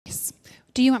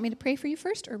Do you want me to pray for you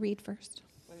first or read first?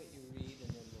 Why don't you read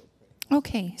and then we'll pray?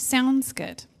 Okay, sounds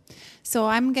good. So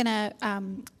I'm going to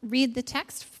read the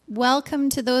text. Welcome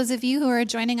to those of you who are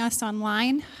joining us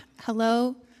online.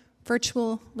 Hello,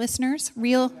 virtual listeners,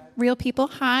 real people.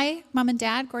 Hi, Mom and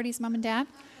Dad, Gordy's mom and dad.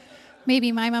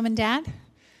 Maybe my mom and dad.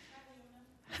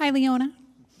 Hi, Leona.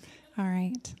 All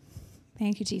right.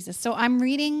 Thank you, Jesus. So I'm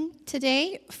reading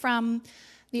today from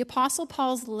the Apostle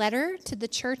Paul's letter to the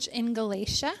church in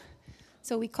Galatia.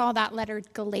 So we call that letter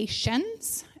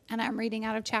Galatians, and I'm reading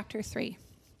out of chapter 3.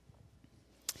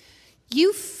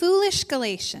 You foolish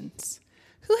Galatians,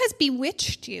 who has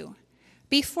bewitched you?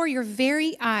 Before your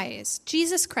very eyes,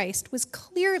 Jesus Christ was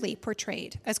clearly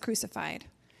portrayed as crucified.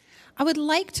 I would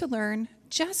like to learn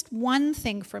just one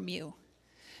thing from you.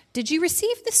 Did you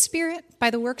receive the Spirit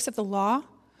by the works of the law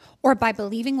or by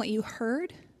believing what you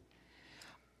heard?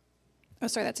 Oh,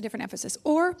 sorry, that's a different emphasis.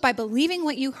 Or by believing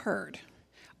what you heard.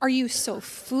 Are you so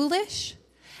foolish?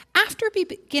 After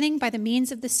beginning by the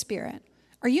means of the Spirit,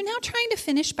 are you now trying to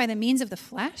finish by the means of the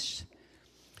flesh?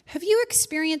 Have you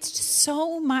experienced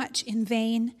so much in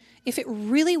vain, if it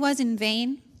really was in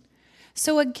vain?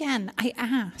 So again, I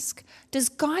ask, does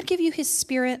God give you his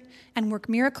Spirit and work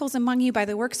miracles among you by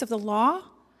the works of the law,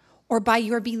 or by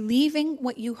your believing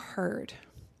what you heard?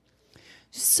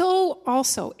 So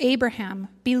also Abraham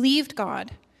believed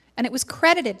God, and it was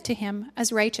credited to him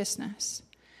as righteousness.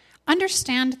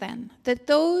 Understand then that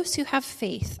those who have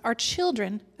faith are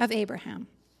children of Abraham.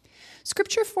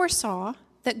 Scripture foresaw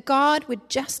that God would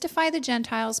justify the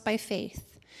Gentiles by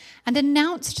faith and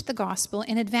announced the gospel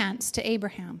in advance to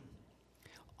Abraham.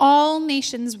 All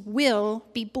nations will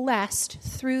be blessed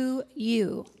through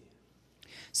you.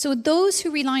 So those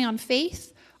who rely on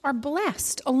faith are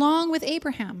blessed along with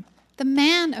Abraham, the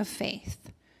man of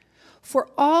faith. For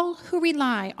all who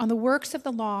rely on the works of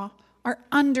the law are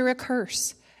under a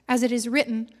curse. As it is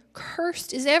written,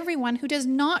 cursed is everyone who does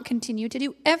not continue to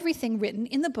do everything written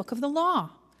in the book of the law.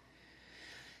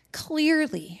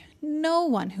 Clearly, no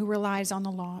one who relies on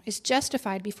the law is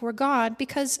justified before God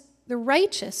because the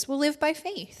righteous will live by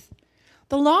faith.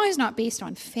 The law is not based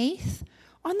on faith.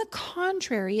 On the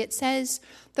contrary, it says,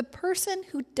 the person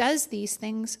who does these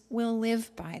things will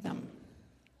live by them.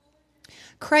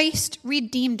 Christ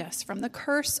redeemed us from the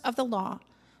curse of the law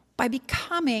by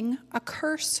becoming a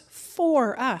curse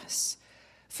for us.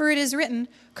 For it is written,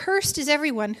 cursed is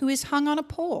everyone who is hung on a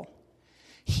pole.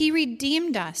 He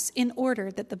redeemed us in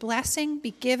order that the blessing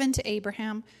be given to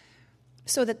Abraham,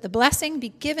 so that the blessing be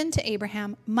given to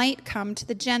Abraham might come to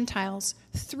the Gentiles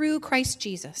through Christ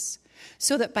Jesus,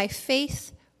 so that by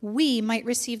faith we might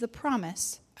receive the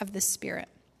promise of the Spirit.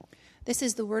 This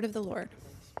is the word of the Lord.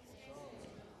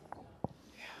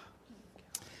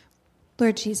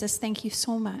 Lord Jesus, thank you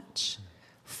so much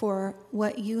for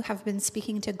what you have been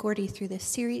speaking to Gordy through this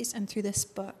series and through this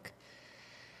book.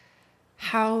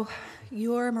 How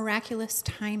your miraculous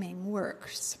timing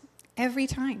works every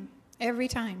time.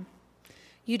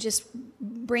 You just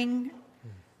bring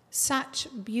such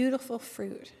beautiful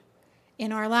fruit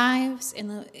in our lives,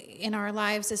 in our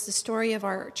lives as the story of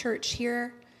our church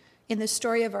here, in the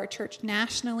story of our church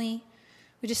nationally.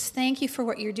 We just thank you for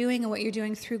what you're doing and what you're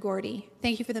doing through Gordy.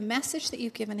 Thank you for the message that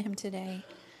you've given him today.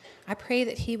 I pray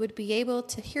that he would be able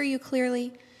to hear you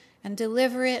clearly and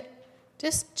deliver it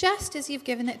just as you've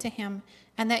given it to him,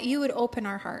 and that you would open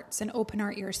our hearts and open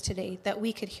our ears today, that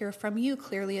we could hear from you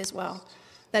clearly as well.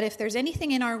 That if there's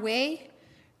anything in our way,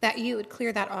 that you would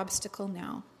clear that obstacle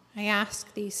now. I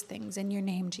ask these things in your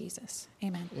name, Jesus.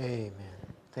 Amen. Amen.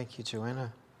 Thank you,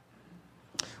 Joanna.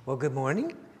 Well, good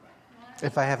morning.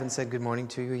 If I haven't said good morning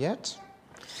to you yet.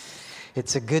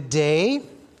 It's a good day.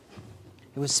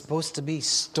 It was supposed to be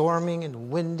storming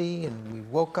and windy, and we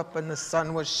woke up and the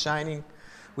sun was shining.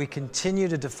 We continue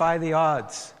to defy the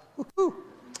odds. Woo-hoo.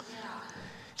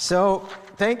 So,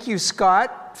 thank you,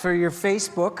 Scott, for your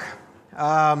Facebook.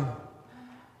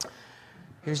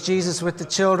 Here's Jesus with the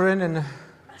children and a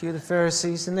few of the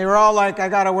Pharisees, and they were all like, I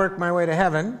got to work my way to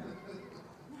heaven.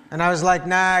 And I was like,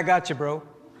 nah, I got you, bro.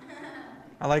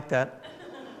 I like that.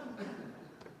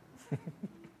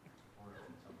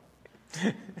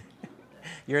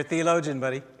 You're a theologian,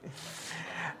 buddy.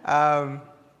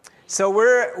 So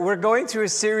we're going through a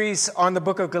series on the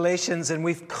book of Galatians, and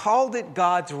we've called it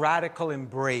God's Radical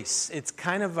Embrace. It's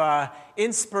kind of an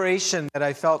inspiration that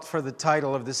I felt for the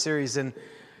title of the series, and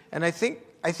I think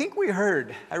we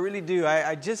heard. I really do.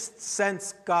 I just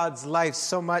sense God's life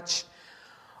so much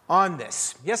on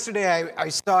this. Yesterday, I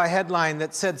saw a headline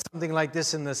that said something like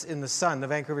this in the Sun, the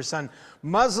Vancouver Sun: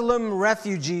 Muslim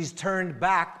refugees turned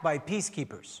back by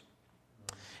peacekeepers.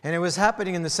 And it was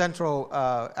happening in the Central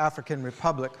African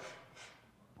Republic.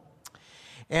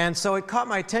 And so it caught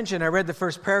my attention. I read the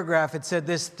first paragraph. It said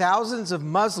this: thousands of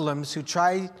Muslims who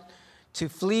tried to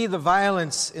flee the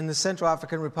violence in the Central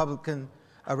African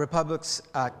Republic's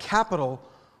capital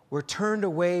were turned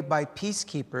away by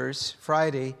peacekeepers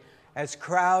Friday as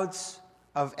crowds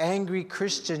of angry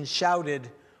Christians shouted,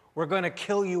 "We're going to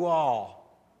kill you all."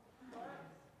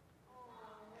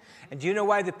 And do you know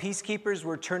why the peacekeepers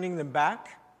were turning them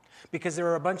back? Because there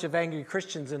were a bunch of angry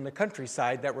Christians in the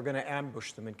countryside that were going to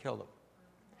ambush them and kill them.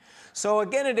 So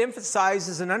again, it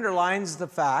emphasizes and underlines the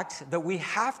fact that we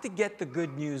have to get the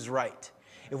good news right.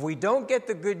 If we don't get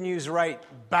the good news right,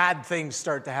 bad things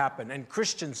start to happen, and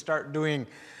Christians start doing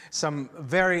some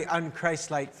very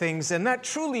unchristlike things, and that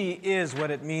truly is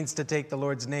what it means to take the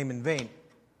Lord's name in vain.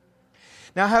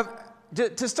 Now,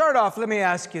 to start off, let me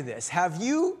ask you this. Have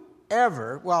you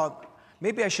ever, well,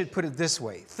 maybe I should put it this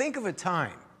way. Think of a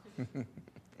time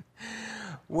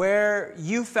where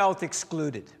you felt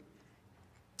excluded.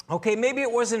 Okay, maybe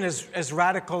it wasn't as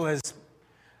radical as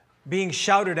being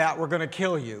shouted at, "We're going to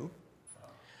kill you,"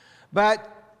 but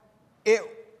it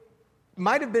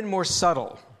might have been more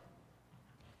subtle.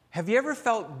 Have you ever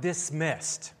felt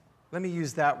dismissed? Let me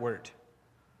use that word.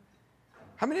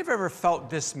 How many have ever felt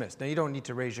dismissed? Now, you don't need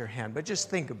to raise your hand, but just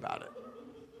think about it.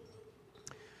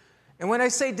 And when I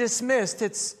say dismissed,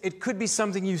 it could be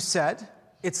something you said.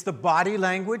 It's the body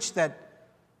language that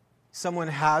someone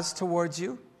has towards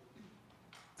you,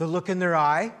 the look in their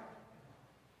eye,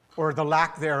 or the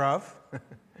lack thereof,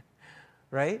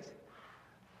 right?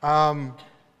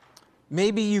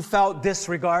 Maybe you felt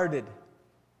disregarded,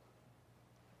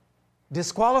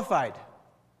 disqualified.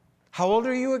 How old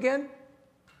are you again?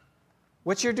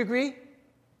 What's your degree?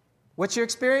 What's your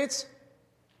experience?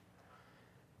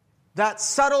 That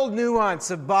subtle nuance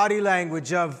of body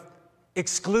language, of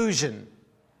exclusion.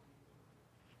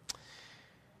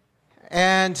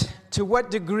 And to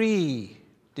what degree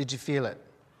did you feel it?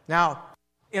 Now,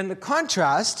 in the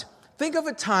contrast, think of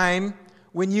a time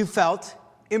when you felt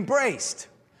embraced,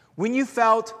 when you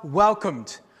felt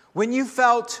welcomed, when you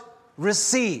felt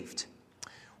received.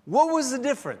 What was the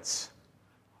difference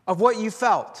of what you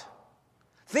felt?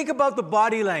 Think about the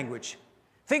body language.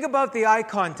 Think about the eye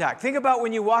contact. Think about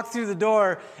when you walked through the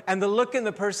door and the look in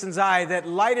the person's eye that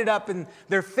lighted up and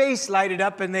their face lighted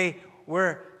up and they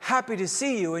were happy to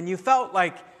see you and you felt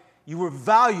like you were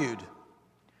valued.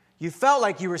 You felt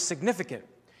like you were significant.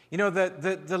 You know,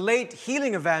 the late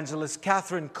healing evangelist,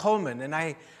 Catherine Coleman, and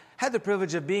I had the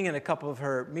privilege of being in a couple of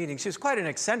her meetings. She was quite an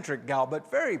eccentric gal, but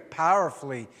very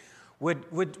powerfully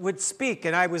would speak.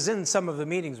 And I was in some of the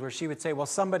meetings where she would say, well,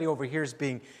 somebody over here is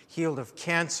being healed of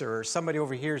cancer, or somebody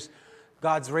over here's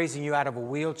God's raising you out of a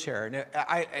wheelchair. And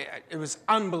it was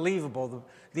unbelievable,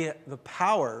 the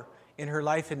power in her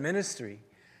life and ministry.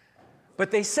 But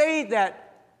they say that,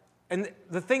 and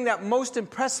the thing that most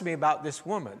impressed me about this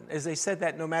woman is they said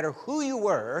that no matter who you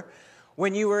were,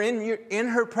 when you were in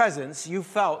her presence, you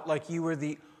felt like you were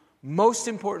the most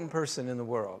important person in the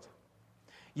world.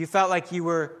 You felt like you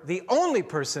were the only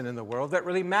person in the world that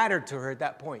really mattered to her at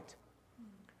that point.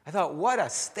 I thought, what a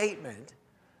statement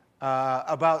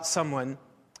about someone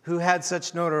who had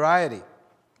such notoriety.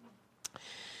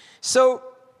 So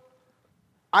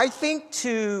I think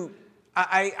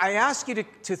I ask you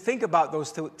to think about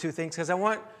those two things because I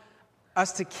want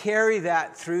us to carry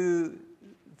that through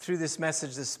this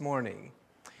message this morning.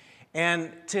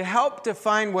 And to help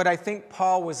define what I think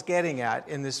Paul was getting at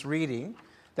in this reading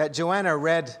that Joanna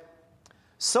read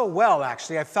so well,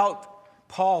 actually. I felt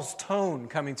Paul's tone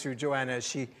coming through Joanna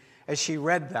as she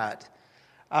read that.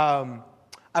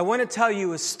 I want to tell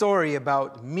you a story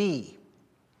about me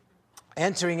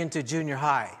entering into junior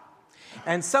high.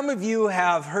 And some of you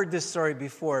have heard this story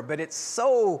before, but it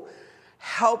so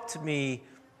helped me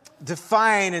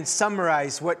define and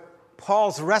summarize what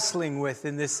Paul's wrestling with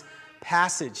in this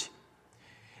passage.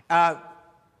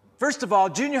 First of all,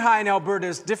 junior high in Alberta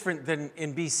is different than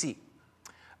in BC.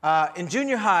 In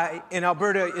junior high in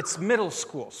Alberta, it's middle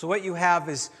school. So what you have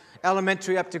is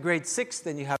elementary up to grade 6,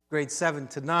 then you have grade 7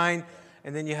 to 9,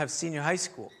 and then you have senior high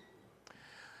school.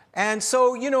 And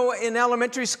so, you know, in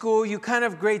elementary school, you kind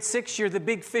of grade 6, you're the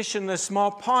big fish in the small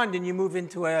pond, and you move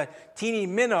into a teeny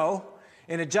minnow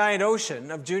in a giant ocean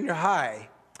of junior high.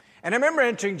 And I remember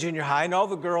entering junior high, and all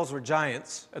the girls were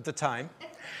giants at the time.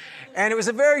 And it was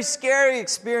a very scary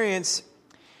experience.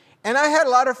 And I had a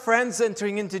lot of friends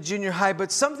entering into junior high,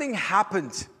 but something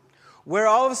happened where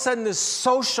all of a sudden this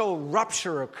social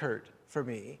rupture occurred for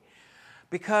me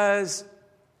because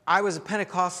I was a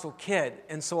Pentecostal kid.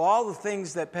 And so all the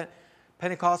things that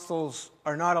Pentecostals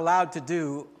are not allowed to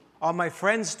do, all my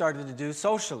friends started to do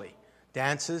socially.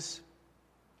 Dances,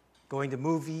 going to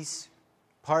movies,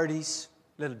 parties,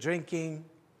 little drinking.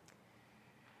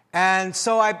 And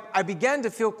so I began to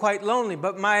feel quite lonely,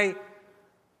 but my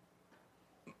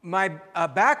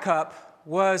backup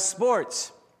was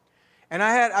sports. And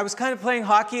I was kind of playing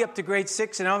hockey up to grade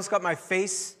 6, and I almost got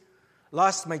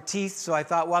lost my teeth, so I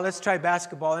thought, well, let's try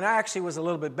basketball. And I actually was a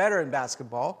little bit better in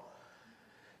basketball.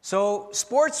 So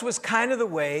sports was kind of the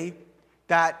way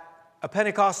that a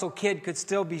Pentecostal kid could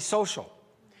still be social.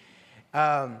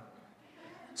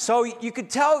 So you can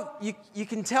tell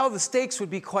the stakes would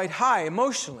be quite high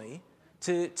emotionally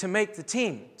to make the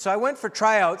team. So I went for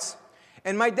tryouts,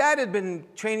 and my dad had been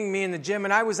training me in the gym,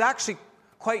 and I was actually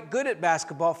quite good at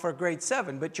basketball for grade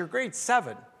 7, but you're grade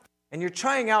 7, and you're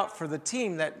trying out for the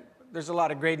team that there's a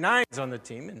lot of grade 9s on the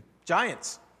team, and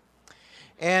Giants.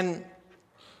 And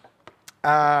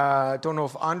I don't know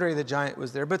if Andre the Giant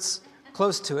was there, but it's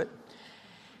close to it.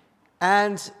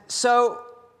 And so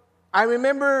I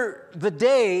remember the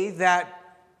day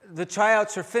that the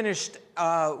tryouts were finished,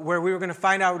 where we were going to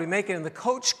find out what we make it, and the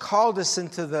coach called us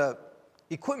into the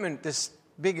equipment, this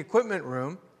big equipment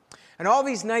room, and all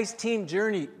these nice team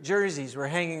jerseys were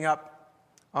hanging up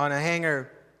on a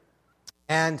hanger.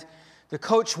 And the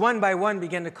coach, one by one,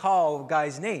 began to call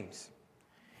guys' names.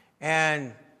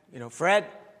 And, Fred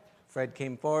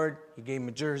came forward. He gave him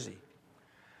a jersey.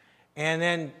 And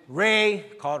then Ray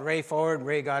called Ray forward.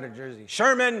 Ray got a jersey.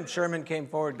 Sherman came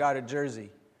forward, got a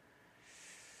jersey.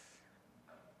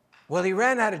 Well, he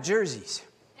ran out of jerseys.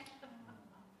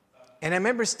 And I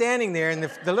remember standing there, and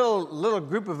the little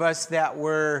group of us that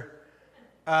were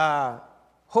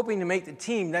hoping to make the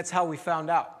team, that's how we found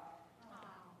out.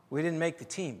 We didn't make the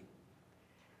team.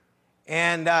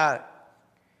 And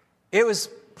it was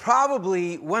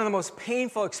probably one of the most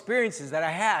painful experiences that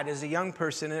I had as a young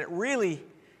person, and it really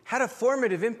had a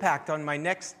formative impact on my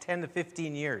next 10 to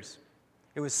 15 years.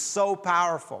 It was so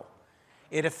powerful.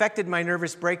 It affected my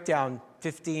nervous breakdown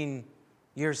 15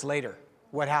 years later,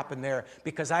 what happened there,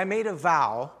 because I made a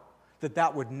vow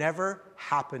that would never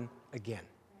happen again.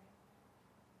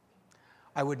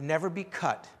 I would never be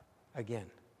cut again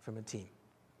from a team.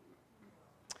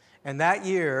 And that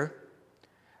year,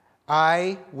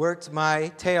 I worked my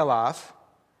tail off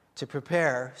to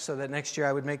prepare so that next year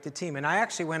I would make the team. And I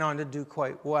actually went on to do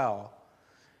quite well.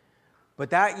 But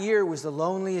that year was the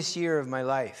loneliest year of my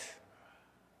life.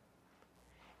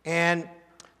 And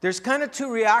there's kind of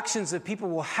two reactions that people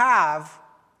will have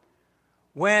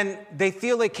when they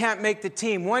feel they can't make the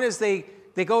team. One is they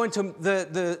go into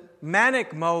the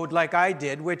manic mode like I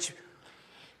did, which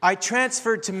I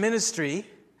transferred to ministry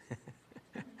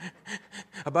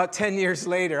about 10 years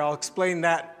later. I'll explain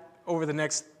that over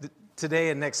today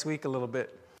and next week a little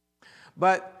bit.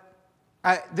 But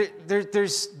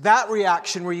there's that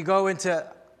reaction where you go into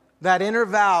that inner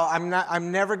vow,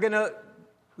 I'm never going to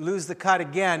lose the cut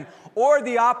again, or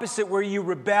the opposite where you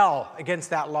rebel against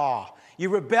that law. You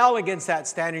rebel against that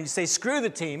standard. You say, screw the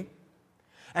team,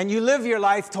 and you live your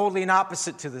life totally in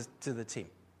opposite to the team.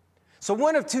 So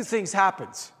one of two things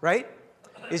happens, right?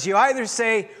 Is you either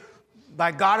say,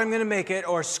 by God, I'm going to make it,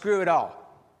 or screw it all.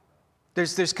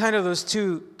 There's kind of those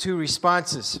two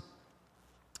responses.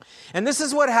 And this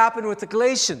is what happened with the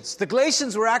Galatians. The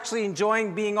Galatians were actually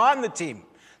enjoying being on the team.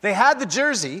 They had the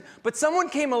jersey, but someone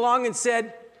came along and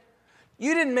said,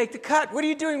 you didn't make the cut. What are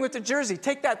you doing with the jersey?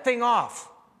 Take that thing off.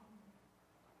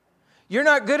 You're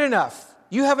not good enough.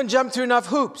 You haven't jumped through enough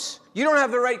hoops. You don't have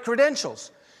the right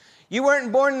credentials. You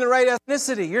weren't born in the right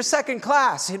ethnicity. You're second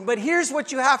class. But here's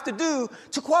what you have to do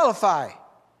to qualify.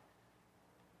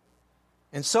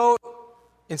 And so,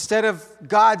 instead of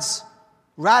God's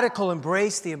radical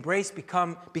embrace, the embrace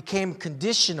became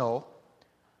conditional.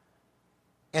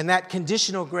 And that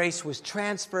conditional grace was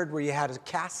transferred where you had a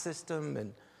caste system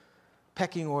and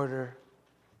pecking order.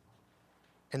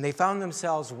 And they found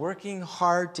themselves working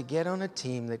hard to get on a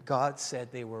team that God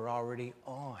said they were already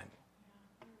on.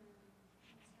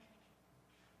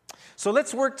 So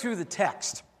let's work through the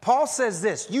text. Paul says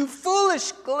this, you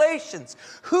foolish Galatians,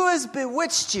 who has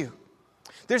bewitched you?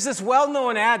 There's this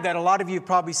well-known ad that a lot of you have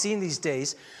probably seen these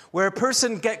days where a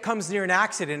person comes near an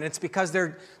accident. It's because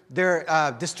they're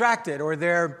distracted or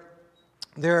they're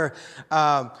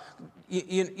kind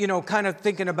of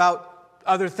thinking about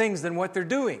other things than what they're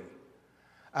doing.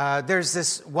 There's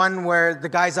this one where the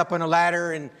guy's up on a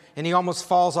ladder and he almost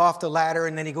falls off the ladder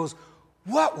and then he goes,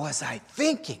 what was I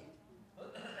thinking?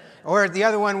 Or the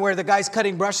other one where the guy's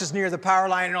cutting brushes near the power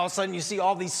line and all of a sudden you see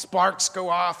all these sparks go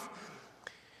off.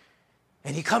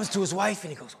 And he comes to his wife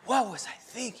and he goes, what was I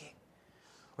thinking?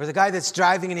 Or the guy that's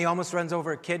driving and he almost runs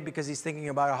over a kid because he's thinking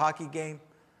about a hockey game.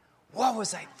 What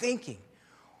was I thinking?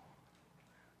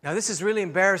 Now this is really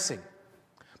embarrassing.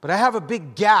 But I have a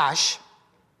big gash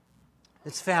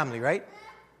It's family, right?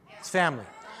 It's family.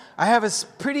 I have a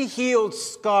pretty healed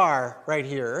scar right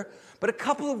here, but a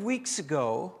couple of weeks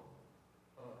ago,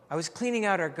 I was cleaning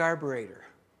out our carburetor.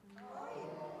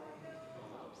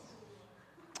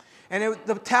 And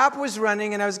the tap was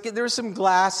running, and there was some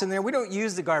glass in there. We don't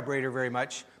use the carburetor very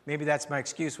much. Maybe that's my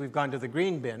excuse. We've gone to the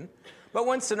green bin. But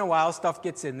once in a while, stuff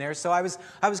gets in there. So I was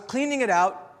cleaning it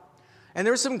out, and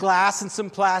there was some glass and some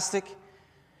plastic,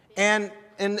 and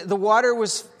the water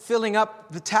was filling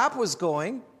up. The tap was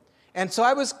going, and so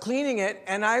I was cleaning it,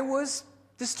 and I was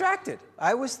distracted.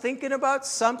 I was thinking about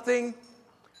something,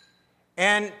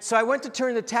 and so I went to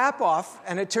turn the tap off,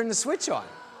 and I turned the switch on.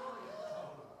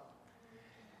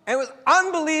 And it was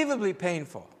unbelievably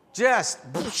painful.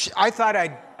 I thought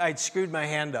I'd screwed my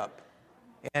hand up.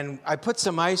 And I put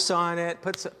some ice on it,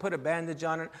 put a bandage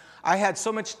on it. I had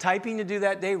so much typing to do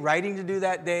that day, writing to do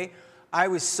that day. I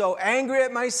was so angry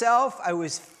at myself. I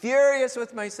was furious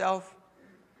with myself.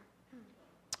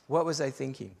 What was I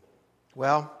thinking?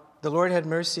 Well, the Lord had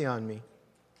mercy on me.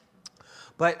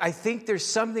 But I think there's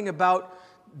something about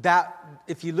that.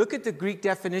 If you look at the Greek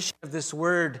definition of this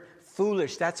word,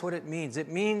 foolish, that's what it means. It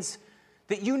means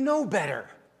that you know better.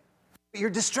 You're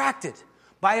distracted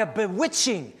by a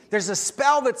bewitching. There's a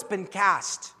spell that's been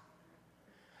cast.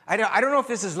 I don't know if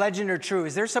this is legend or true.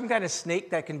 Is there some kind of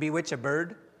snake that can bewitch a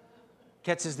bird?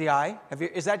 Catches the eye?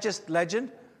 Is that just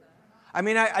legend? I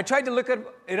mean, I tried to look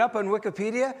it up on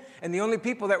Wikipedia, and the only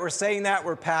people that were saying that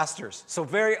were pastors. So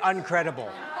very uncredible.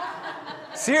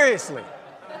 Seriously.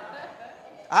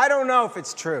 I don't know if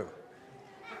it's true.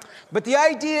 But the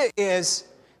idea is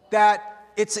that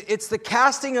it's the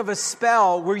casting of a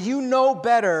spell where you know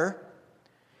better,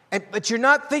 but you're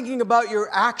not thinking about your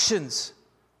actions.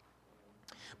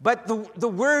 But the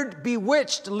word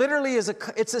bewitched literally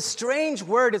it's a strange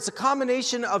word. It's a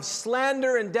combination of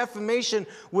slander and defamation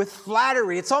with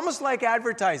flattery. It's almost like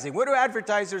advertising. What do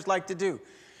advertisers like to do?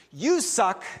 You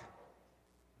suck,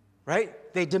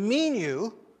 right? They demean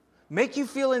you, make you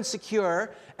feel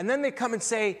insecure, and then they come and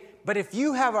say, but if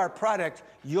you have our product,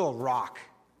 you'll rock.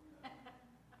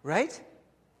 Right?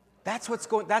 That's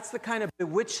the kind of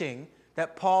bewitching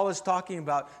that Paul is talking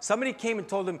about. Somebody came and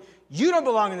told him, you don't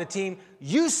belong in the team,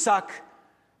 you suck,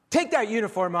 take that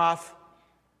uniform off,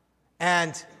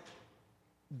 and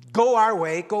go our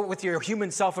way, go with your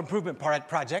human self-improvement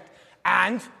project,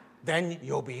 and then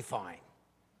you'll be fine.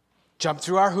 Jump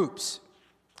through our hoops.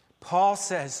 Paul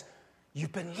says,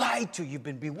 you've been lied to, you've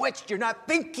been bewitched, you're not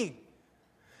thinking.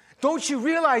 Don't you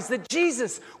realize that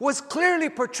Jesus was clearly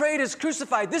portrayed as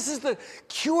crucified? This is the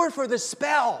cure for the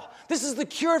spell. This is the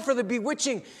cure for the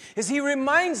bewitching, as he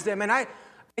reminds them. And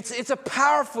it's a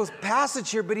powerful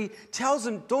passage here, but he tells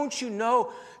them, don't you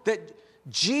know that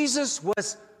Jesus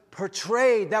was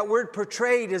portrayed? That word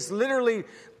portrayed is literally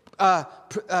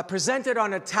presented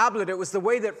on a tablet. It was the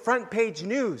way that front page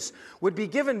news would be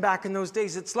given back in those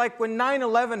days. It's like when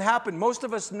 9/11 happened, most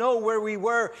of us know where we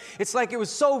were. It's like it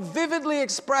was so vividly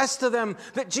expressed to them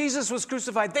that Jesus was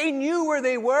crucified. They knew where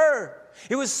they were.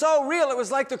 It was so real. It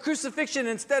was like the crucifixion,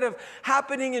 instead of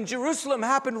happening in Jerusalem,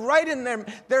 happened right in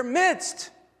their midst.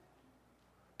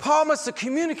 Paul must have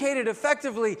communicated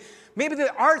effectively. Maybe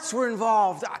the arts were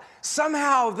involved.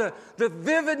 Somehow the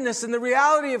vividness and the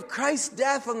reality of Christ's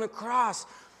death on the cross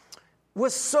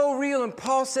was so real. And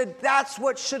Paul said, that's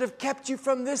what should have kept you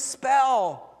from this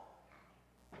spell.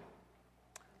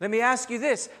 Let me ask you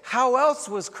this. How else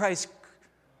was Christ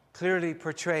clearly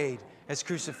portrayed as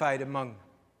crucified among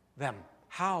them?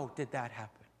 How did that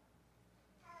happen?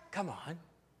 Come on.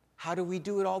 How do we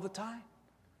do it all the time?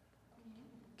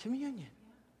 Communion.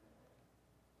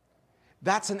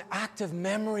 That's an act of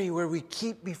memory where we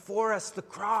keep before us the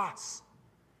cross.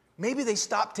 Maybe they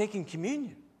stopped taking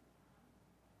communion.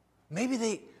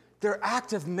 Maybe their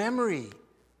act of memory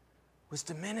was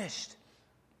diminished.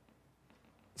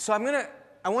 So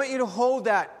I want you to hold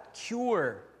that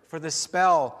cure for the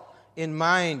spell in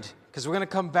mind, because we're going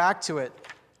to come back to it.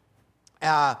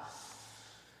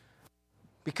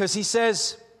 Because he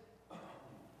says,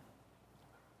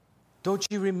 don't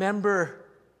you remember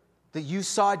that you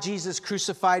saw Jesus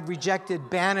crucified, rejected,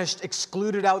 banished,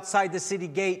 excluded outside the city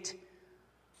gate,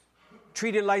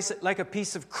 treated like a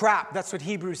piece of crap? That's what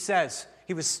Hebrews says.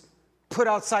 He was put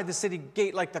outside the city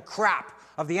gate like the crap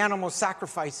of the animal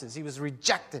sacrifices. He was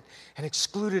rejected and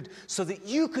excluded so that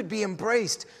you could be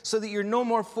embraced, so that you're no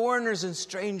more foreigners and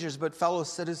strangers, but fellow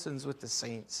citizens with the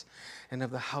saints and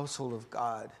of the household of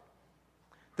God.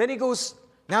 Then he goes,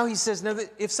 now he says, now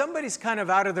if somebody's kind of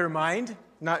out of their mind,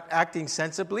 not acting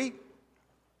sensibly,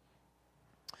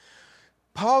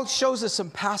 Paul shows us some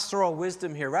pastoral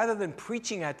wisdom here. Rather than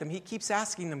preaching at them, he keeps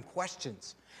asking them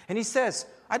questions. And he says,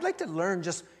 I'd like to learn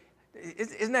just,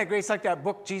 isn't that great? It's like that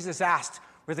book Jesus Asked,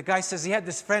 where the guy says he had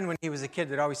this friend when he was a kid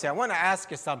that always said, I want to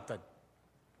ask you something.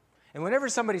 And whenever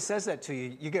somebody says that to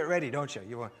you, you get ready, don't you?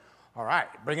 You want, all right,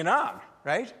 bring it on,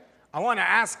 right? I want to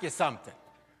ask you something,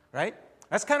 right?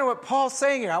 That's kind of what Paul's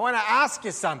saying here. I want to ask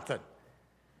you something.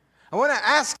 I want to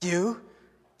ask you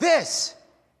this.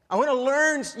 I want to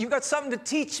learn. You've got something to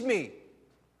teach me.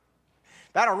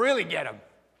 That'll really get him,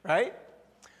 right?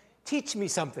 Teach me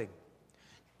something.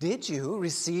 Did you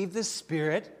receive the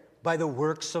Spirit by the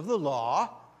works of the law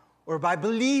or by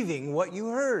believing what you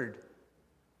heard?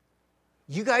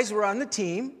 You guys were on the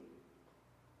team.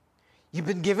 You've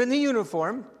been given the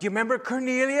uniform. Do you remember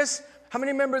Cornelius? How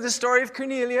many remember the story of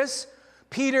Cornelius?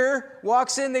 Peter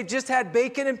walks in. They've just had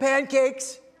bacon and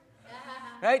pancakes.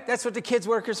 Right? That's what the kids'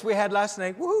 workers we had last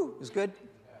night. Woohoo! It was good.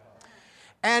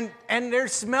 And they're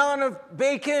smelling of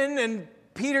bacon, and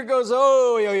Peter goes,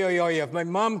 oh, if my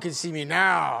mom could see me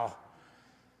now.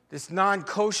 This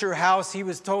non-kosher house, he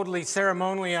was totally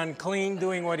ceremonially unclean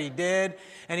doing what he did.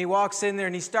 And he walks in there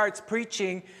and he starts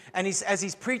preaching. And as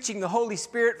he's preaching, the Holy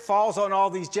Spirit falls on all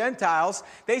these Gentiles.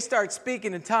 They start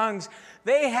speaking in tongues.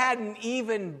 They hadn't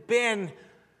even been,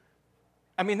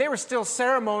 they were still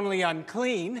ceremonially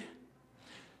unclean.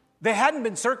 They hadn't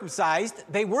been circumcised.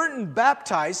 They weren't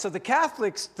baptized, so the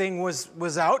Catholics thing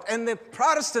was out. And the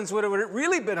Protestants would have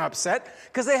really been upset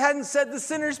because they hadn't said the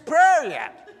sinner's prayer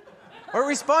yet or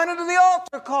responded to the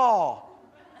altar call.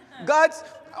 God's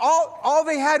all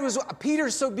they had was Peter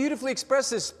so beautifully expressed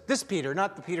this Peter,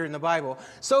 not the Peter in the Bible,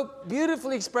 so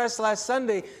beautifully expressed last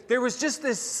Sunday. There was just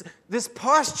this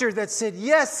posture that said,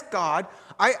 yes, God,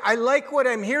 I like what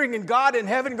I'm hearing, and God in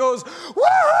heaven goes,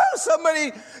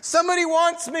 woohoo, somebody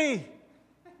wants me.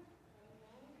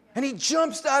 And he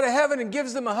jumps out of heaven and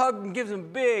gives them a hug and gives them a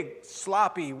big,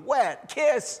 sloppy, wet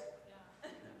kiss.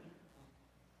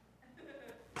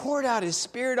 Poured out his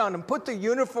Spirit on them, put the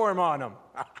uniform on them.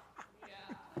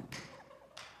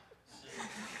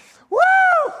 Woo!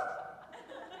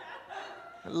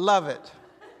 I love it.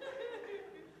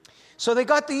 So they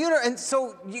got the uniform, and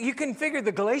so you can figure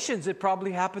the Galatians, it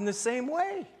probably happened the same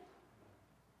way.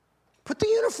 Put the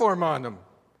uniform on them.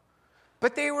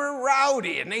 But they were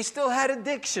rowdy, and they still had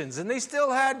addictions, and they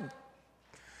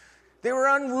were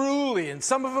unruly, and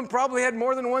some of them probably had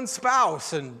more than one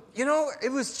spouse, and,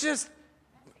 it was just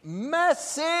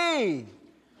messy.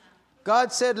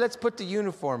 God said, let's put the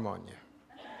uniform on you.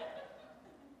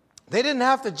 They didn't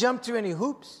have to jump through any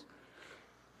hoops.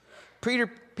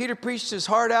 Peter preached his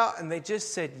heart out, and they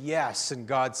just said yes. And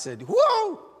God said,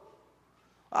 whoa!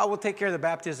 We'll take care of the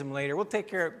baptism later.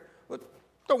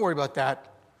 Don't worry about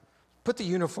that. Put the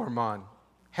uniform on.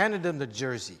 Handed them the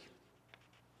jersey.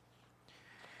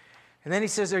 And then he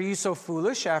says, are you so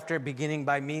foolish? After beginning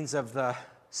by means of the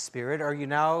Spirit, are you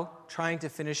now trying to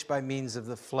finish by means of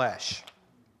the flesh?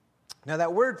 Now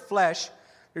that word flesh,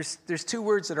 there's two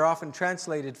words that are often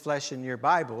translated flesh in your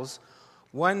Bibles.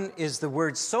 One is the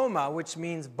word soma, which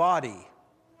means body.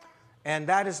 And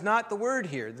that is not the word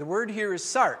here. The word here is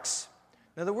sarx.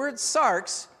 Now the word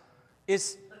sarx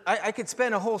is, I could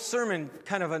spend a whole sermon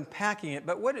kind of unpacking it,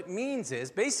 but what it means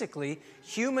is basically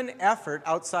human effort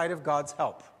outside of God's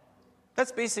help.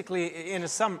 That's basically, in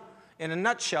a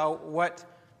nutshell, what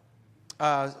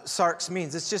sarx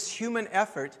means. It's just human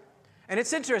effort. And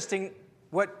it's interesting,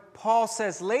 what Paul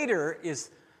says later is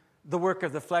the work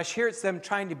of the flesh. Here it's them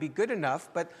trying to be good enough,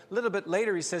 but a little bit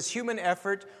later he says human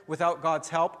effort without God's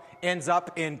help ends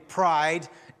up in pride,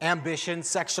 ambition,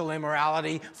 sexual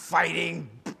immorality, fighting.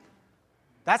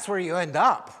 That's where you end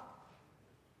up,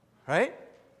 right?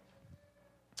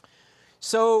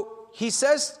 So he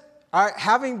says,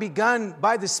 having begun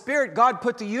by the Spirit, God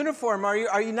put the uniform.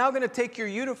 Are you now going to take your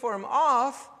uniform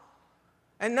off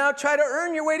and now try to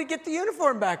earn your way to get the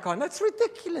uniform back on? That's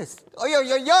ridiculous.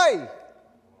 Oy.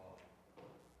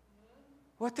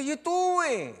 What are you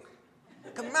doing?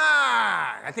 Come on.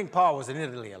 I think Paul was in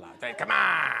Italy a lot. Come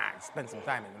on. Spend some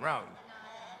time in Rome.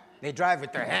 They drive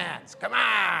with their hands. Come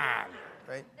on.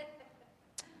 Right?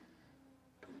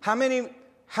 How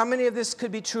many of this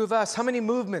could be true of us? How many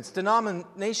movements,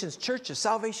 denominations, churches,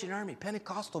 Salvation Army,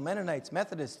 Pentecostal, Mennonites,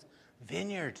 Methodists,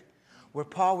 Vineyard, where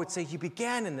Paul would say, you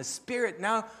began in the Spirit,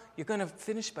 now you're going to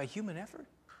finish by human effort?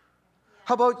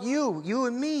 How about you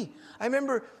and me? I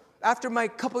remember after my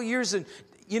couple years in,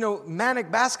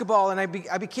 manic basketball, and I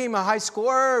became a high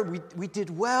scorer. We did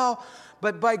well.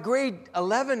 But by grade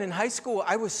 11 in high school,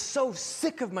 I was so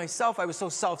sick of myself. I was so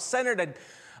self-centered.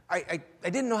 I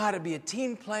didn't know how to be a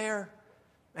team player.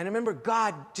 And I remember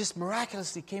God just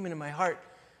miraculously came into my heart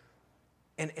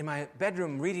in my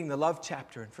bedroom reading the love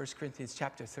chapter in 1 Corinthians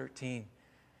chapter 13.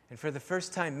 And for the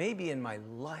first time, maybe in my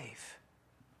life,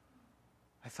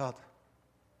 I felt,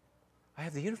 I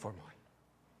have the uniform on.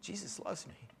 Jesus loves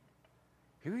me.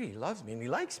 He really loves me, and he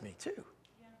likes me too.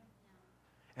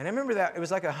 And I remember that it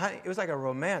was like a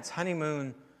romance,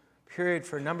 honeymoon period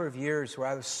for a number of years where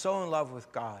I was so in love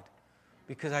with God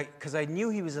because I knew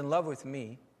he was in love with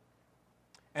me,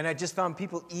 and I just found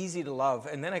people easy to love,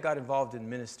 and then I got involved in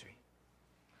ministry.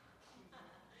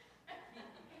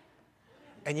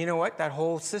 And you know what? That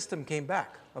whole system came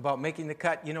back about making the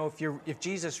cut. You know, if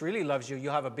Jesus really loves you,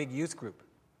 you'll have a big youth group.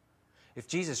 If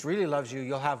Jesus really loves you,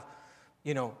 you'll have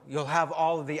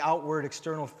all of the outward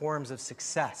external forms of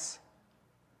success.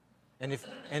 And if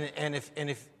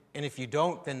you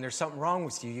don't, then there's something wrong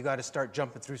with you. You got to start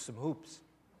jumping through some hoops.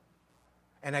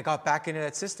 And I got back into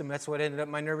that system. That's what ended up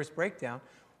my nervous breakdown.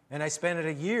 And I spent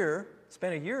a year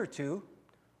or two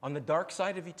on the dark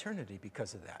side of eternity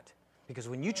because of that. Because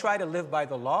when you try to live by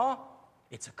the law,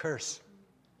 it's a curse.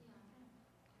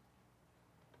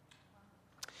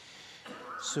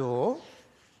 So,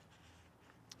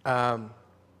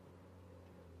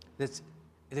 there's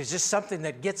just something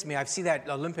that gets me. I see that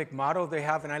Olympic motto they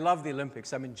have, and I love the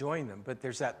Olympics. I'm enjoying them. But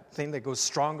there's that thing that goes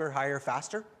stronger, higher,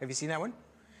 faster. Have you seen that one?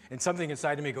 And something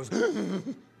inside of me goes,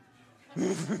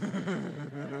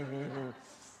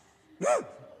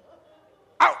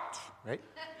 out, right?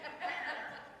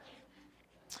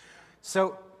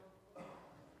 So,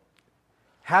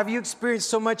 have you experienced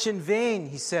so much in vain,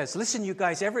 he says. Listen, you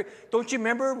guys, don't you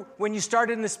remember when you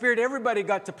started in the Spirit, everybody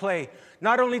got to play.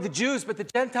 Not only the Jews, but the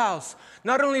Gentiles.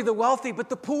 Not only the wealthy, but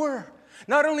the poor.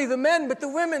 Not only the men, but the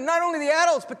women. Not only the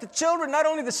adults, but the children. Not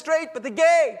only the straight, but the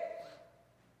gay.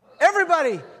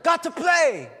 Everybody got to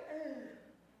play.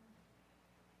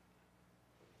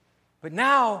 But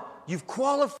now, you've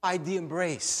qualified the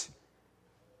embrace.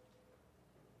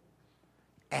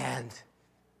 And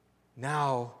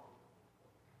now,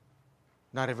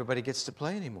 not everybody gets to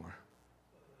play anymore.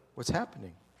 What's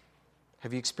happening?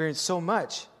 Have you experienced so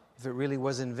much if it really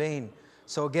was in vain?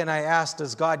 So again, I ask,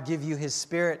 does God give you his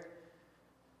Spirit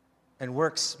and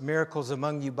works miracles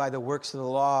among you by the works of the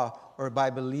law or by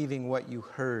believing what you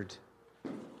heard?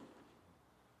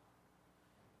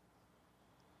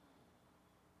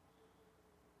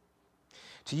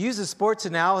 To use a sports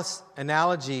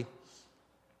analogy,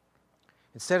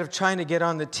 instead of trying to get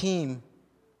on the team,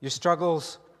 your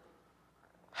struggles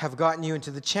have gotten you into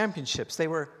the championships. They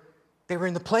were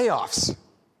in the playoffs.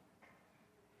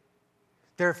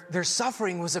 Their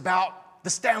suffering was about the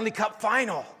Stanley Cup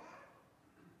final.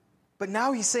 But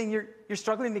now he's saying you're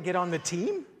struggling to get on the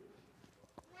team?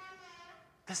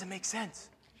 Doesn't make sense.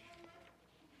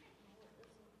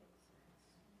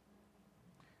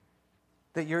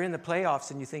 That you're in the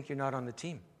playoffs and you think you're not on the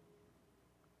team.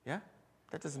 Yeah?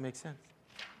 That doesn't make sense.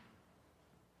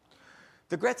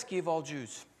 The Gretzky of all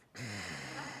Jews.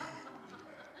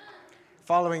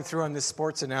 Following through on this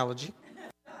sports analogy.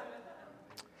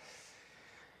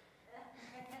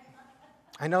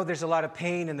 I know there's a lot of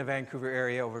pain in the Vancouver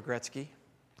area over Gretzky.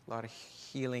 A lot of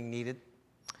healing needed.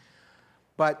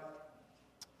 But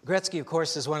Gretzky, of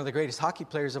course, is one of the greatest hockey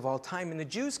players of all time. And the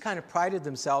Jews kind of prided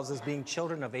themselves as being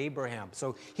children of Abraham.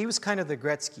 So he was kind of the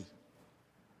Gretzky.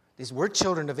 These were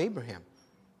children of Abraham.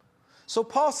 So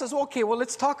Paul says, okay, well,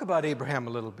 let's talk about Abraham a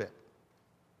little bit.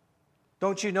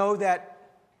 Don't you know that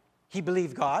he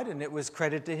believed God and it was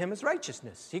credited to him as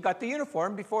righteousness? He got the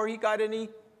uniform before he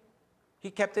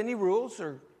kept any rules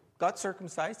or got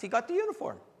circumcised. He got the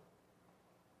uniform.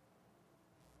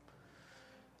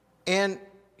 And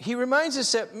he reminds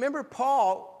us that,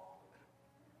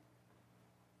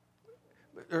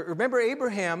 remember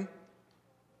Abraham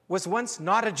was once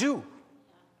not a Jew.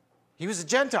 He was a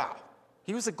Gentile.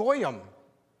 He was a Goyim.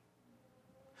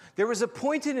 There was a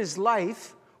point in his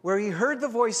life where he heard the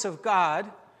voice of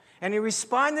God and he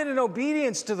responded in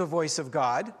obedience to the voice of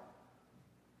God.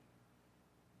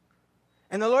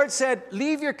 And the Lord said,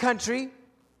 leave your country,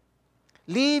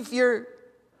 leave your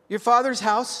father's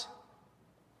house,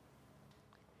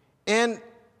 and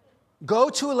go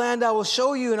to a land I will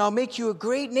show you, and I'll make you a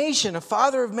great nation, a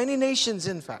father of many nations,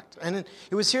 in fact. And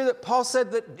it was here that Paul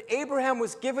said that Abraham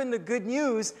was given the good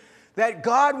news that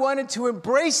God wanted to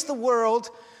embrace the world.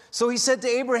 So he said to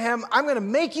Abraham, I'm going to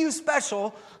make you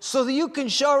special so that you can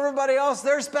show everybody else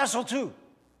they're special too.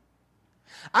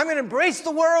 I'm going to embrace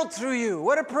the world through you.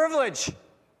 What a privilege.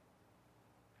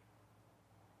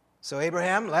 So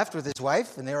Abraham left with his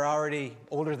wife, and they were already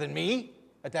older than me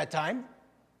at that time.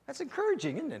 That's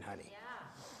encouraging, isn't it, honey? Yeah.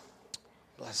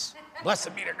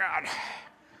 Blessed be to God.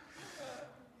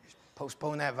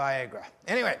 Postpone that Viagra.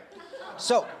 Anyway,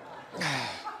 so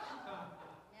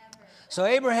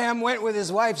Abraham went with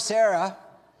his wife Sarah,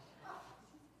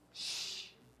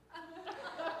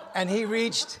 And he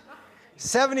reached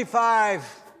 75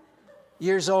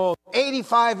 years old,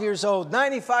 85 years old,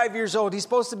 95 years old. He's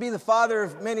supposed to be the father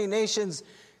of many nations.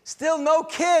 Still no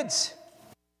kids.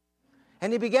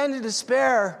 And he began to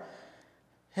despair.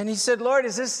 And he said, Lord,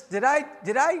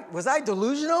 was I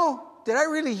delusional? Did I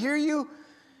really hear you?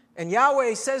 And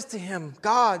Yahweh says to him,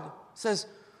 God says,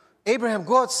 Abraham,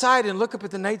 go outside and look up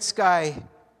at the night sky.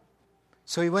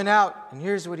 So he went out, and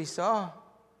here's what he saw.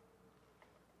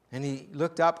 And he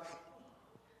looked up,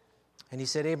 and he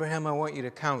said, Abraham, I want you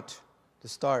to count the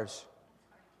stars.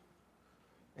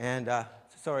 And,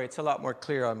 sorry, it's a lot more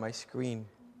clear on my screen.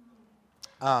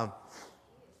 But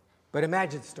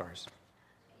imagine stars.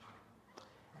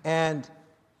 And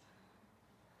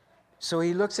so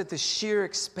he looks at the sheer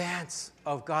expanse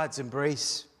of God's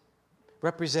embrace,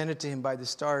 represented to him by the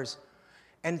stars.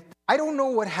 And I don't know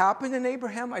what happened in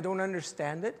Abraham. I don't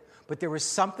understand it. But there was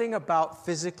something about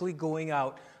physically going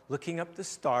out, looking up the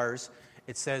stars.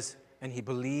 It says, and he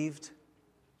believed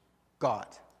God.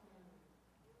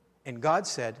 And God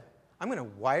said, I'm going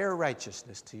to wire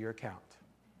righteousness to your account.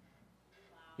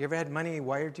 You ever had money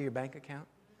wired to your bank account?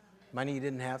 Money you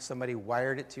didn't have, somebody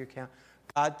wired it to your account.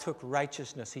 God took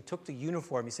righteousness. He took the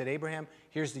uniform. He said, Abraham,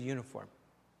 here's the uniform.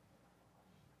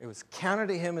 It was counted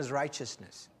to him as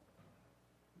righteousness.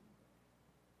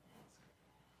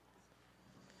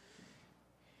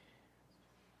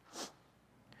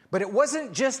 But it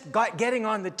wasn't just getting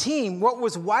on the team. What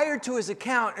was wired to his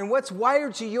account and what's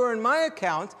wired to your and my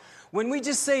account when we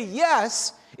just say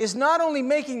yes is not only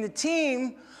making the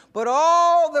team, but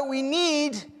all that we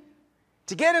need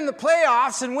to get in the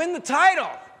playoffs and win the title,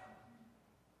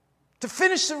 to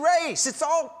finish the race. It's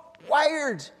all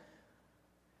wired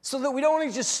so that we don't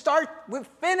only just start, we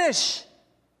finish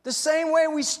the same way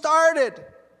we started.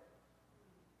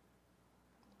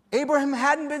 Abraham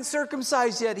hadn't been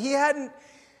circumcised yet. He hadn't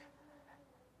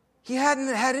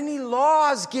had any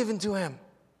laws given to him.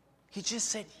 He just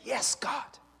said, yes, God.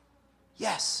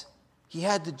 Yes. He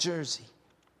had the jersey.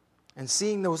 And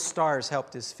seeing those stars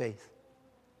helped his faith.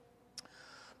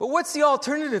 But what's the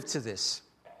alternative to this?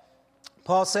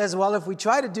 Paul says, well, if we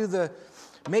try to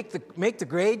make the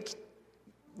grade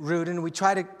route and we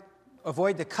try to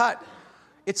avoid the cut,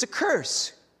 it's a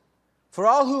curse. For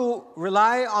all who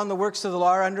rely on the works of the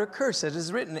law are under a curse. It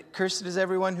is written, cursed is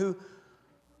everyone who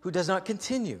does not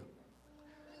continue.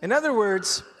 In other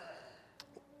words,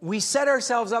 we set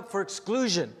ourselves up for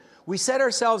exclusion. We set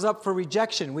ourselves up for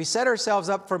rejection. We set ourselves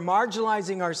up for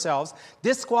marginalizing ourselves,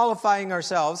 disqualifying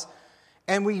ourselves,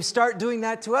 and we start doing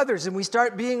that to others. And we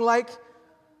start being like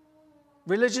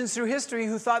religions through history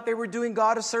who thought they were doing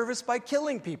God a service by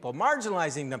killing people,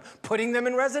 marginalizing them, putting them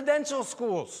in residential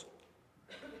schools.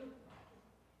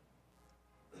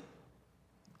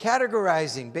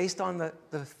 Categorizing based on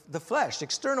the flesh,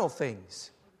 external things,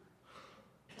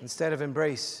 instead of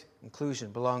embrace,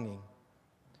 inclusion, belonging.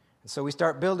 And so we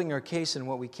start building our case in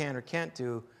what we can or can't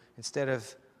do instead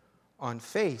of on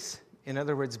faith. In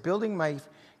other words, building my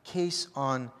case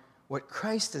on what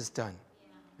Christ has done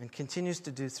and continues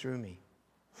to do through me.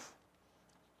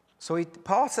 So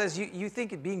Paul says, you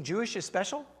think being Jewish is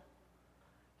special?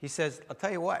 He says, I'll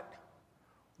tell you what,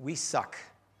 we suck.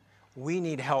 We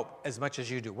need help as much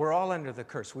as you do. We're all under the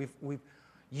curse.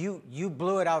 You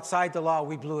blew it outside the law,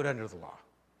 we blew it under the law.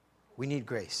 We need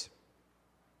grace.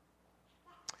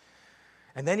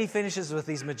 And then he finishes with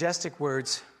these majestic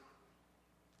words,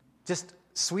 just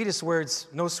sweetest words,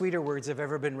 no sweeter words have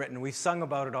ever been written. We've sung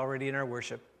about it already in our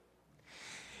worship.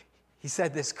 He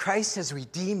said this, Christ has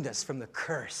redeemed us from the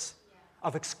curse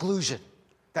of exclusion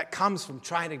that comes from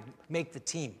trying to make the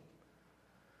team.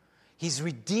 He's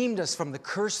redeemed us from the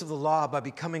curse of the law by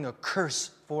becoming a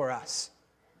curse for us.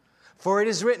 For it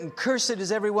is written, cursed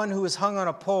is everyone who is hung on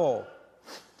a pole.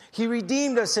 He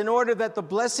redeemed us in order that the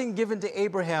blessing given to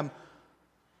Abraham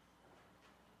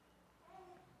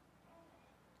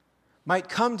might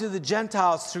come to the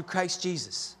Gentiles through Christ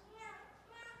Jesus,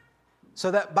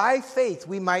 so that by faith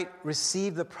we might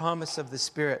receive the promise of the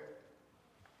Spirit.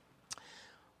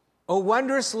 O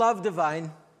wondrous love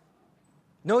divine,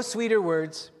 no sweeter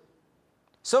words.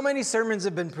 So many sermons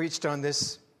have been preached on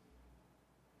this.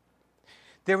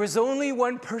 There was only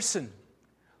one person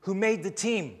who made the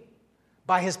team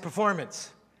by his performance.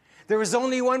 There was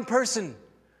only one person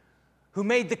who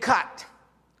made the cut,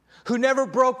 who never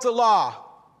broke the law,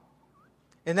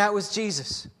 and that was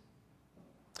Jesus.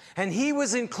 And he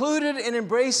was included and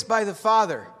embraced by the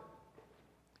Father.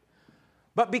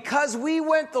 But because we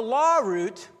went the law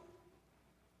route,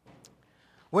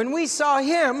 when we saw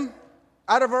him,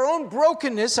 out of our own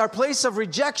brokenness, our place of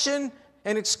rejection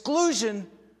and exclusion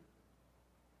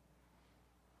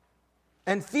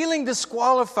and feeling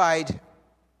disqualified,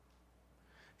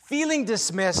 feeling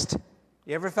dismissed.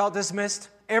 You ever felt dismissed?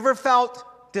 Ever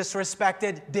felt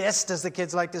disrespected, dissed, as the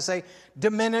kids like to say,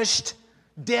 diminished,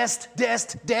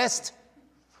 dissed?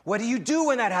 What do you do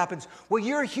when that happens? Well,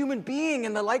 you're a human being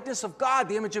in the likeness of God,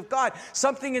 the image of God.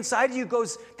 Something inside of you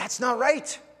goes, that's not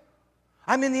right.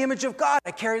 I'm in the image of God.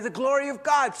 I carry the glory of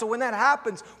God. So when that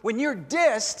happens, when you're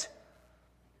dissed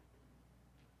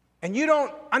and you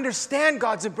don't understand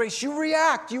God's embrace, you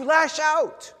react, you lash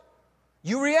out.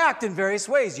 You react in various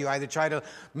ways. You either try to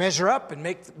measure up and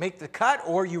make the cut,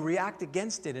 or you react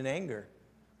against it in anger.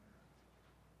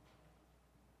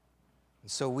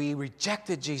 And so we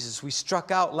rejected Jesus. We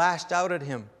struck out, lashed out at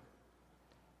him,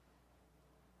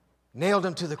 nailed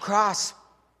him to the cross.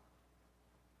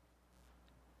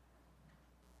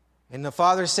 And the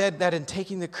Father said that in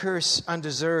taking the curse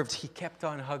undeserved, he kept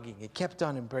on hugging, he kept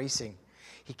on embracing,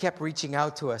 he kept reaching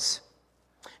out to us.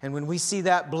 And when we see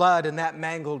that blood and that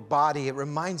mangled body, it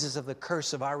reminds us of the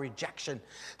curse of our rejection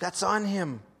that's on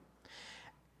him.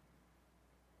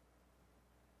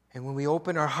 And when we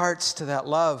open our hearts to that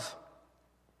love,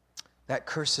 that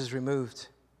curse is removed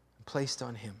and placed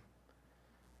on him.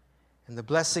 And the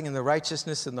blessing and the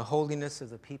righteousness and the holiness of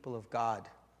the people of God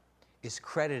is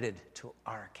credited to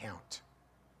our account.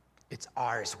 It's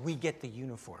ours. We get the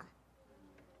uniform.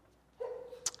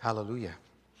 Hallelujah.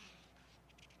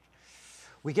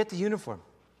 We get the uniform.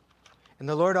 And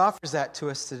the Lord offers that to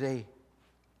us today.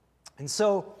 And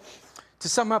so, to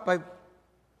sum up, I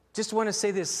just want to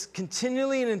say this.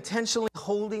 Continually and intentionally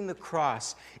holding the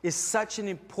cross is such an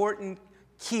important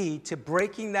key to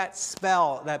breaking that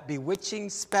spell, that bewitching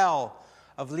spell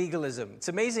of legalism. It's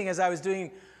amazing, as I was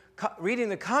reading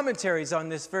the commentaries on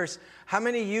this verse, how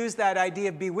many use that idea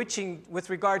of bewitching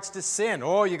with regards to sin.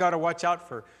 Oh, you got to watch out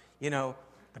for, the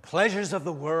pleasures of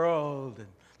the world and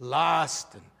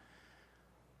lust. And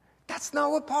that's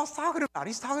not what Paul's talking about.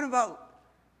 He's talking about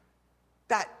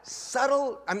that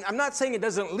subtle, I'm not saying it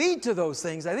doesn't lead to those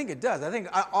things. I think it does. I think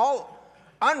all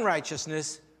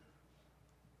unrighteousness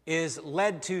is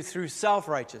led to through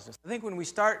self-righteousness. I think when we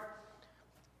start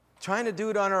trying to do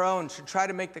it on our own, to try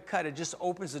to make the cut, it just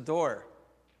opens the door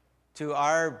to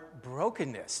our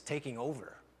brokenness taking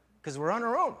over, because we're on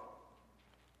our own.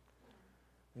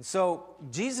 And so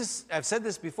Jesus, I've said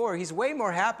this before, he's way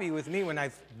more happy with me when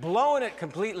I've blown it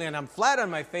completely and I'm flat on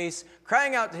my face,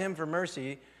 crying out to him for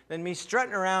mercy, than me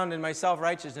strutting around in my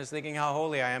self-righteousness thinking how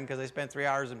holy I am because I spent 3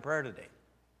 hours in prayer today.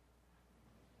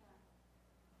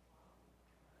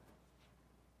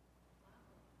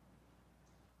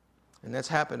 And that's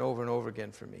happened over and over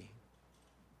again for me,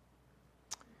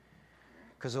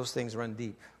 because those things run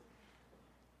deep.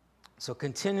 So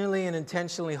continually and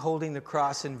intentionally holding the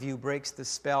cross in view breaks the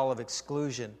spell of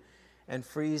exclusion and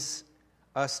frees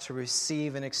us to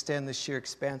receive and extend the sheer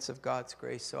expanse of God's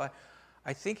grace. So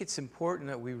I think it's important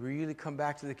that we really come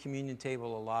back to the communion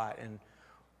table a lot and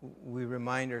we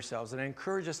remind ourselves. And I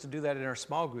encourage us to do that in our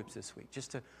small groups this week,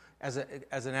 just to as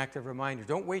an active reminder.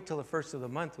 Don't wait till the first of the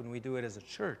month when we do it as a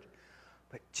church.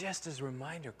 But just as a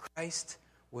reminder, Christ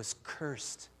was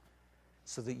cursed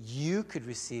so that you could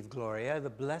receive Gloria, the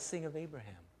blessing of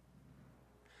Abraham.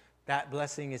 That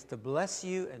blessing is to bless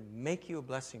you and make you a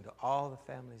blessing to all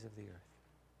the families of the earth.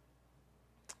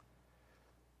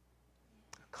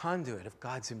 A conduit of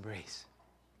God's embrace.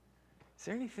 Is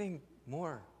there anything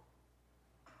more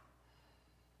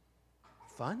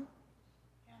fun?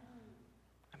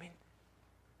 I mean,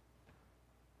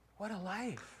 what a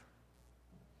life.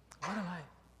 What a life.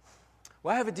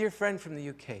 Well, I have a dear friend from the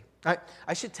UK.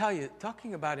 I should tell you,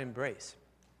 talking about embrace,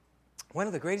 one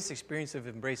of the greatest experiences of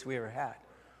embrace we ever had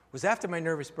was after my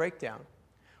nervous breakdown.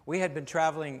 We had been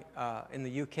traveling in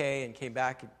the UK and came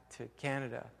back to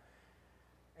Canada.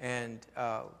 And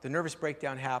the nervous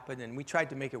breakdown happened, and we tried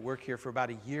to make it work here for about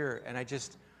a year. And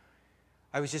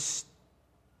I was just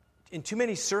in too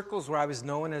many circles where I was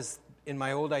known as in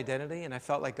my old identity, and I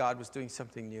felt like God was doing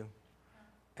something new.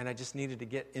 And I just needed to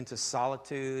get into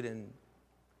solitude and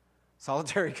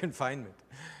solitary confinement.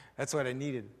 That's what I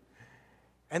needed.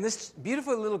 And this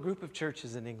beautiful little group of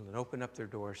churches in England opened up their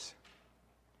doors.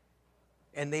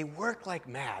 And they worked like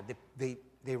mad. They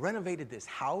renovated this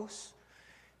house.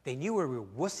 They knew we were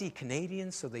wussy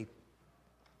Canadians, so they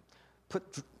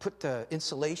put the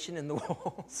insulation in the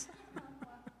walls.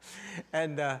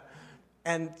 and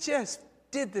just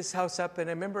did this house up. And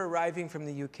I remember arriving from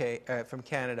the UK, from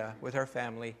Canada with our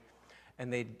family,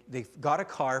 and they got a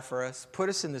car for us, put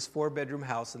us in this 4-bedroom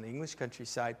house in the English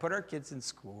countryside, put our kids in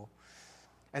school,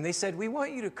 and they said, we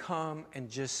want you to come and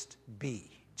just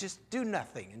be. Just do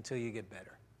nothing until you get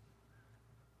better.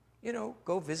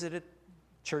 Go visit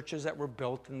churches that were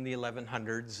built in the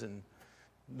 1100s and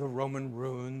the Roman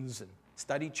ruins, and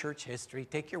study church history,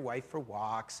 take your wife for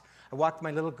walks. I walked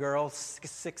my little girl,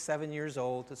 6, 7 years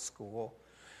old, to school.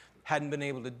 Hadn't been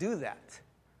able to do that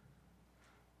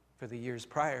for the years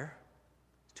prior.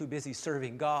 Too busy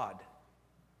serving God.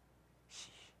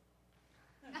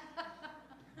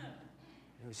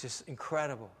 It was just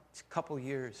incredible. It's a couple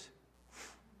years.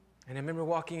 And I remember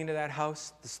walking into that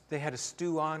house. They had a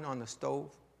stew on the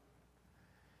stove.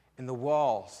 And the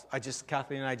walls,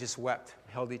 Kathleen and I just wept,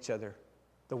 held each other.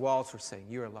 The walls were saying,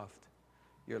 "You are loved.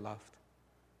 You're loved.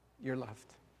 You're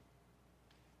loved."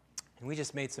 And we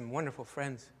just made some wonderful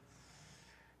friends.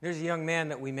 There's a young man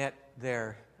that we met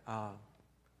there.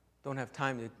 Don't have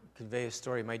time to convey his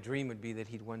story. My dream would be that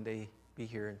he'd one day be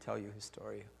here and tell you his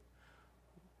story.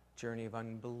 Journey of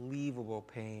unbelievable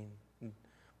pain and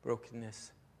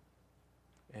brokenness.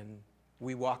 And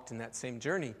we walked in that same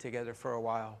journey together for a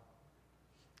while.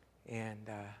 And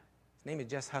his name is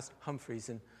Jess Humphreys.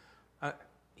 And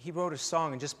he wrote a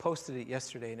song and just posted it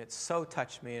yesterday. And it so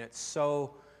touched me. And it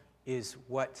so is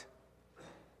what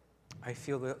I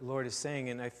feel the Lord is saying.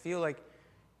 And I feel like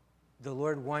the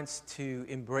Lord wants to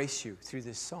embrace you through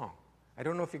this song. I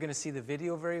don't know if you're going to see the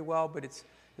video very well, but it's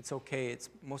okay. It's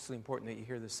mostly important that you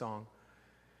hear the song.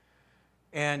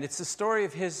 And it's the story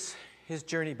of his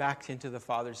journey back into the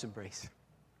Father's embrace.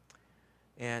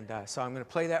 And so I'm going to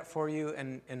play that for you.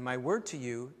 And my word to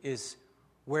you is,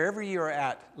 wherever you are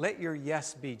at, let your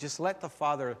yes be. Just let the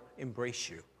Father embrace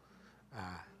you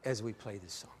as we play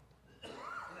this song.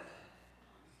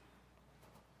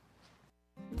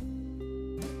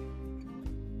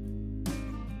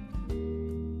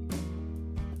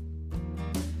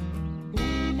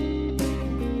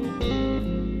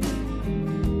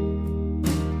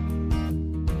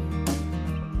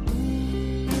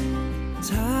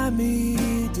 Tie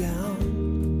me down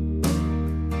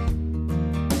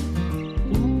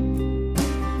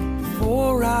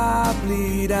before I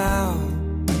bleed out.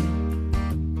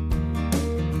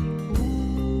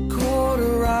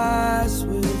 Cauterize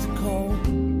with cold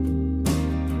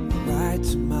right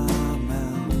to my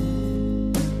mouth.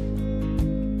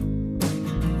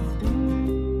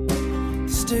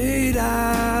 The state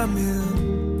I'm in,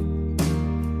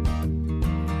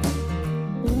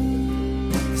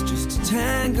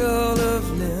 tangle of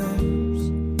limbs.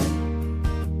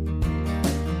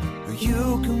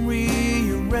 You can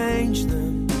rearrange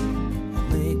them,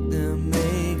 make them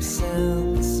make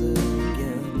sense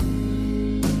again.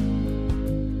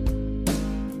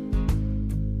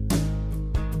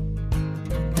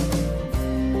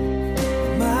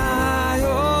 My,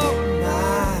 oh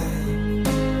my,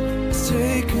 it's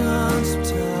taken some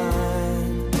time.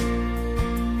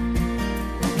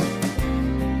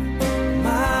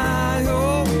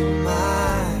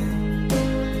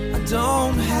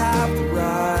 Don't have the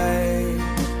right.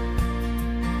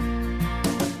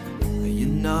 You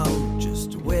know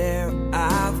just where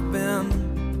I've been.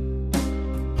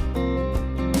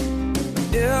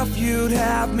 If you'd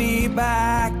have me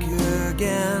back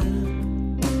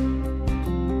again,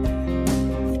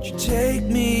 would you take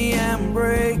me and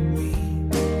break me,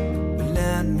 but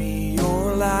lend me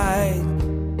your light?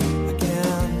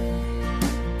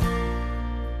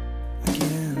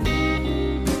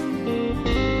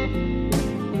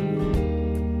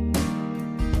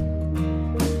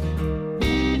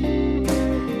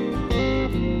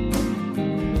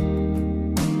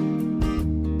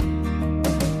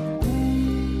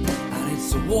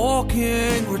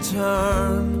 Walking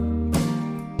return.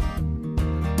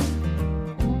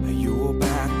 Your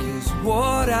back is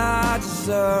what I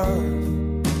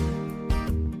deserve.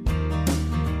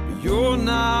 You're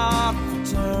not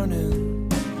returning.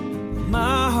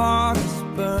 My heart is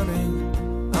burning.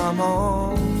 I'm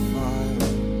on fire.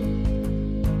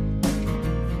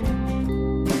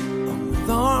 I'm with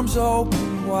arms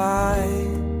open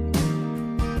wide.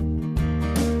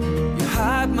 You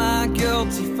hide my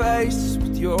guilty face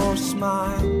with your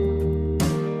smile.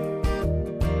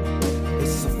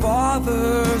 It's the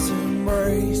Father's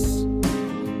embrace,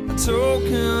 a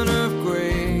token of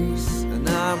grace, and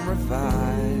I'm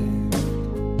revived.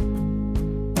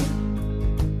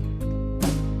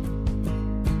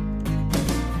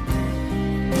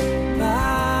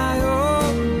 My,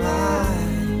 oh my,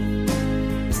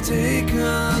 it's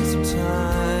taken some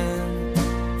time.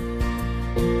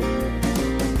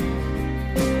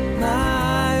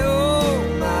 My, oh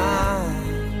my,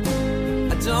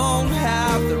 I don't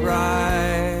have the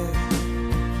right.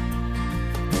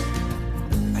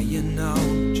 You know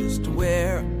just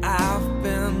where I've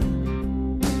been.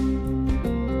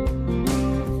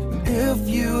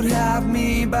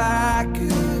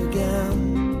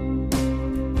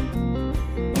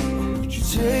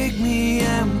 take me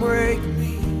and break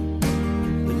me,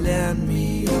 but lend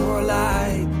me your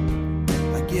light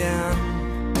again.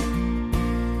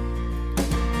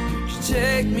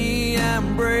 Take me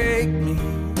and break me,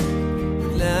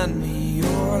 but lend me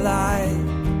your light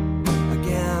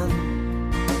again.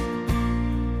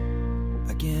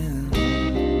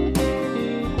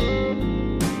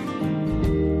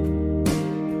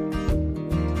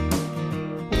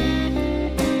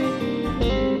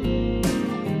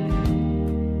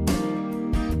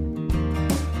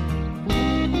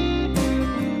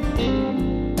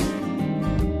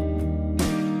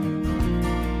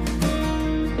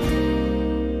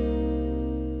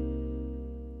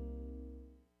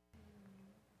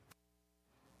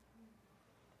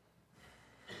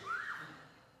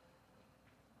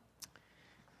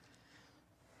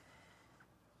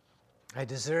 I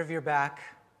deserve your back,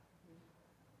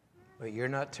 but you're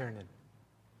not turning,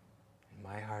 and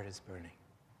my heart is burning.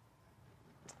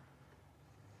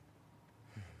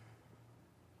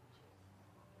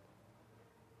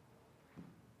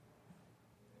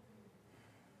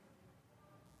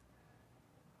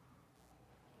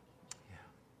 Yeah.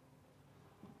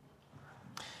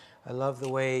 I love the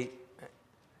way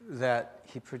that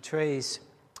he portrays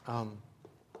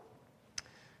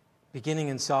beginning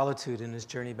in solitude in his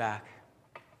journey back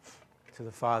to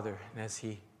the Father. And as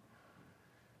he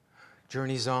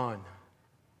journeys on,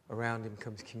 around him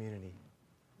comes community.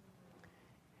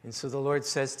 And so the Lord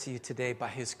says to you today, by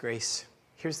his grace,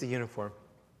 here's the uniform.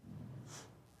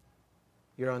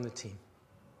 You're on the team.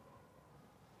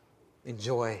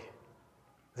 Enjoy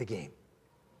the game.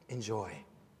 Enjoy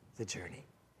the journey.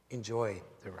 Enjoy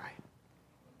the ride.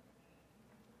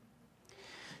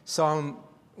 Psalm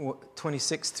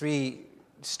 26:3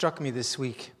 struck me this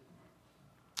week,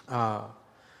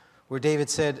 where David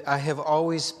said, I have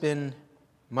always been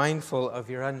mindful of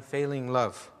your unfailing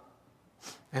love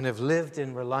and have lived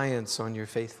in reliance on your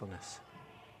faithfulness.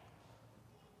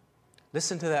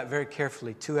 Listen to that very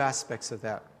carefully, two aspects of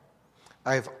that.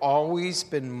 I've always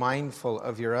been mindful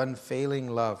of your unfailing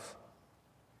love.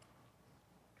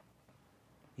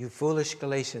 You foolish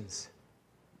Galatians,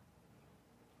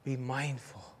 be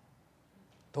mindful.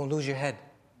 Don't lose your head.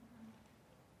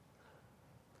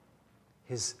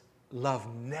 His love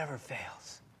never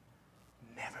fails.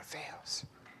 Never fails.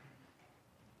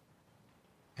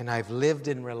 And I've lived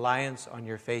in reliance on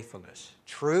your faithfulness.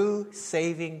 True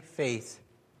saving faith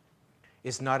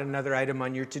is not another item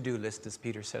on your to-do list, as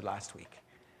Peter said last week.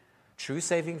 True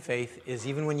saving faith is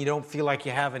even when you don't feel like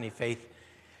you have any faith,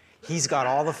 he's got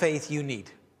all the faith you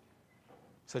need.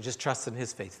 So just trust in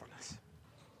his faithfulness.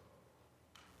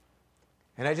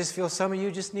 And I just feel some of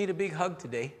you just need a big hug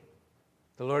today.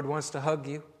 The Lord wants to hug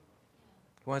you.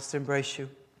 He wants to embrace you.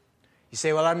 You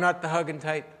say, well, I'm not the hugging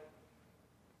type.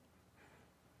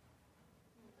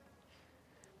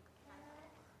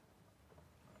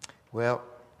 Well,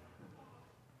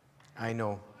 I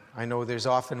know there's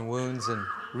often wounds and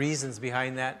reasons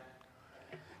behind that.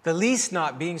 The least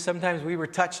not being sometimes we were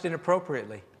touched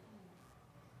inappropriately.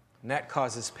 And that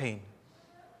causes pain.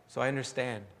 So I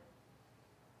understand.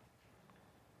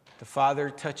 The Father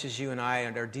touches you and I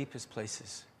at our deepest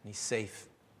places, and he's safe.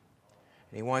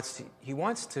 And he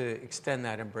wants to extend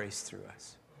that embrace through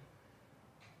us.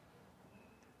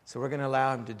 So we're going to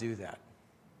allow him to do that.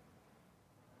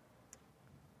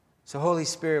 So Holy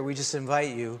Spirit, we just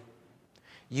invite you.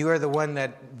 You are the one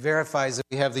that verifies that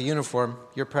we have the uniform,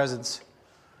 your presence,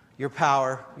 your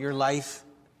power, your life.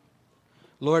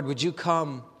 Lord, would you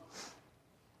come?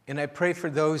 And I pray for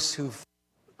those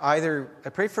I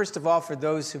pray first of all for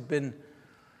those who've been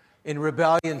in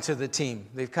rebellion to the team.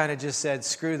 They've kind of just said,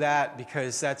 screw that,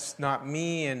 because that's not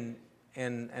me, and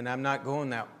I'm not going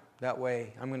that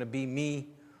way. I'm going to be me.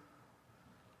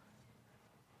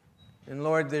 And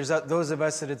Lord, there's those of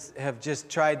us that have just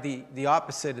tried the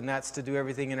opposite, and that's to do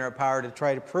everything in our power to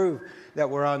try to prove that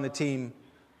we're on the team.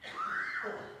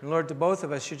 And Lord, to both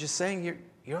of us, you're just saying,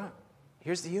 you're on.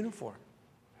 Here's the uniform.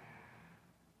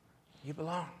 You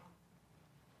belong.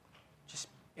 Just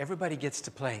everybody gets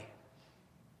to play.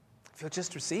 If you'll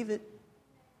just receive it,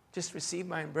 just receive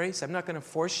my embrace. I'm not going to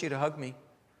force you to hug me.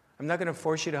 I'm not going to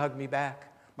force you to hug me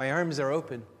back. My arms are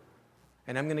open,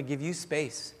 and I'm going to give you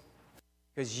space,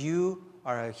 because you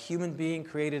are a human being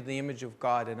created in the image of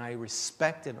God, and I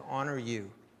respect and honor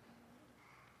you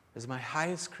as my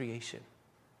highest creation.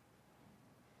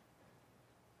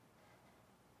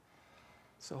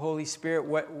 So Holy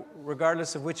Spirit,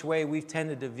 regardless of which way we've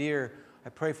tended to veer, I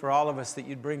pray for all of us that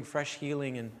you'd bring fresh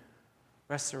healing and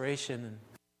restoration and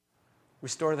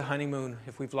restore the honeymoon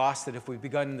if we've lost it, if we've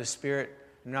begun in the Spirit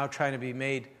and now trying to be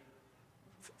made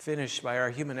finished by our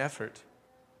human effort.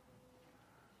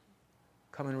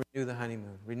 Come and renew the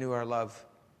honeymoon, renew our love.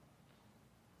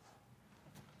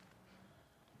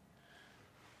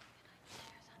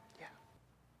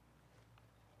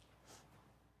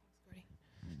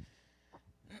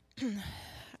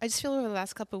 I just feel over the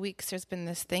last couple of weeks there's been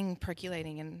this thing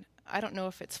percolating, and I don't know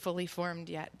if it's fully formed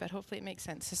yet, but hopefully it makes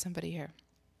sense to somebody here.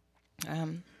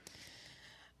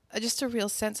 Just a real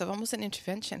sense of almost an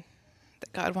intervention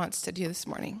that God wants to do this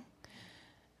morning.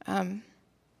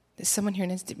 Someone here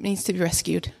needs to be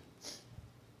rescued.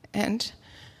 And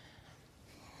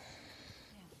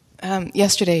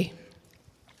yesterday,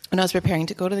 when I was preparing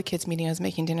to go to the kids' meeting, I was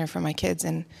making dinner for my kids,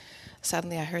 and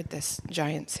suddenly I heard this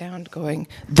giant sound going,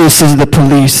 "This is the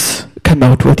police. Come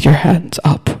out with your hands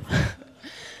up."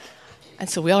 And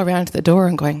so we all ran to the door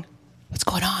and going, "What's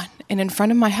going on?" And in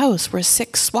front of my house were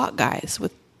 6 SWAT guys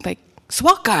with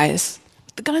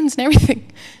the guns and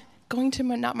everything, going to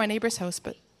not my neighbor's house,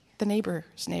 but the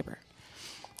neighbor's neighbor.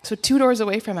 So 2 doors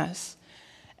away from us.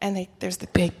 And there's the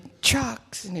big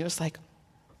trucks, and it was like,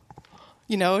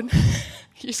 you're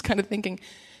just kind of thinking,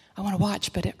 I want to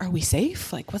watch, but are we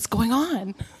safe? Like, what's going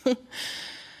on?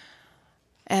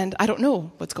 And I don't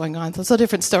know what's going on, so it's a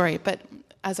different story. But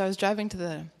as I was driving to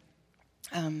the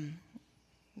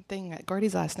thing at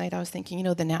Gordy's last night, I was thinking,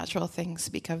 the natural things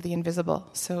speak of the invisible.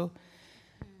 So,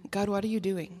 God, what are you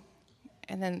doing?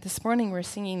 And then this morning we're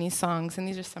singing these songs, and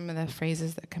these are some of the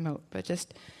phrases that come out, but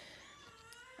just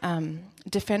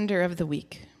defender of the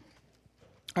weak,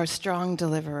 our strong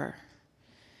deliverer.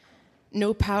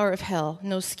 No power of hell,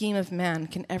 no scheme of man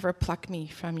can ever pluck me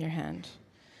from your hand.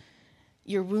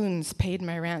 Your wounds paid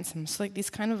my ransom. So these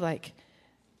kind of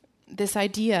this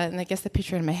idea, and I guess the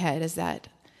picture in my head is that,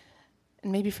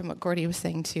 and maybe from what Gordy was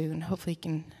saying too, and hopefully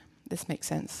this makes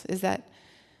sense, is that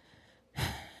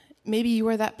maybe you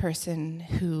are that person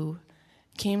who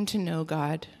came to know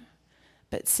God,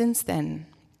 but since then,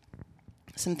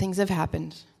 some things have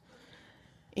happened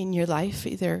in your life,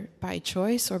 either by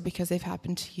choice or because they've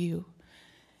happened to you.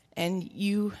 And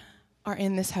you are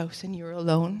in this house and you're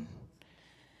alone.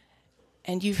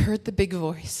 And you've heard the big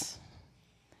voice.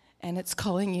 And it's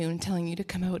calling you and telling you to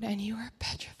come out, and you are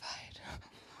petrified.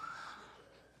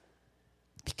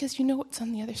 Because you know what's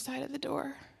on the other side of the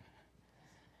door.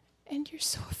 And you're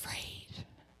so afraid.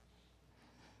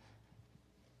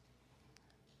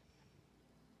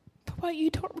 But what you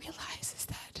don't realize is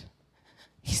that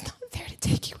He's not there to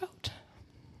take you out.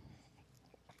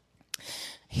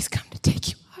 He's come to take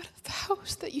you out of the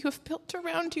house that you have built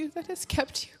around you that has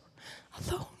kept you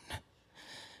alone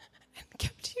and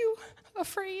kept you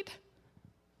afraid.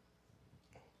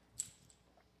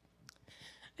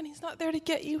 And He's not there to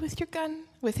get you with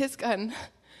His gun.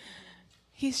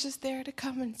 He's just there to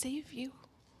come and save you.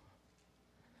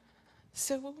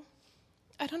 So,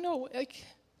 I don't know,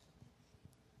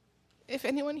 if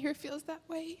anyone here feels that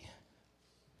way.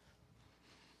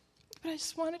 But I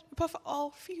just wanted, above all,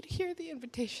 for you to hear the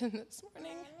invitation this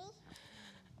morning.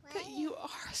 That you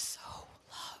are so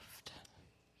loved.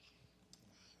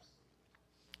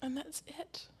 And that's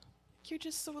it. You're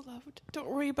just so loved. Don't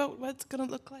worry about what it's going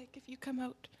to look like if you come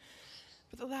out.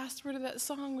 But the last word of that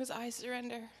song was, I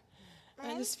surrender.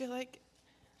 And I just feel like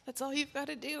that's all you've got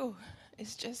to do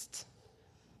is just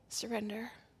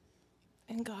surrender.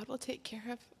 And God will take care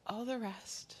of all the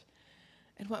rest.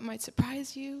 And what might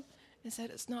surprise you is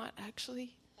that it's not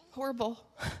actually horrible.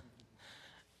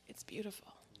 It's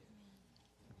beautiful.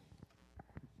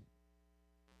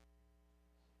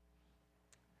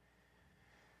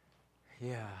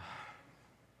 Yeah.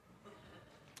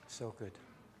 So good.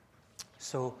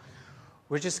 So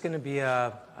we're just going to be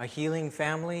a healing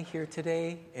family here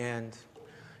today. And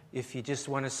if you just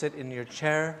want to sit in your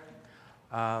chair,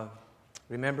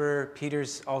 remember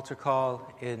Peter's altar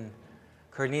call in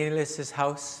Cornelius'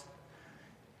 house.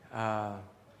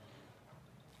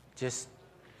 Just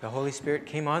the Holy Spirit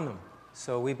came on them.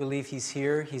 So we believe He's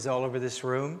here. He's all over this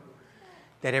room.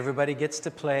 That everybody gets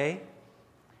to play.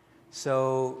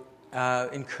 So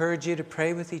encourage you to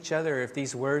pray with each other if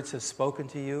these words have spoken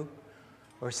to you,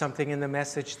 or something in the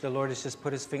message the Lord has just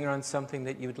put His finger on something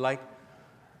that you'd like.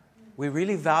 We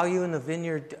really value in the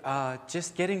Vineyard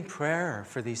just getting prayer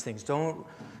for these things. Don't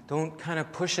kind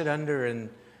of push it under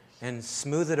and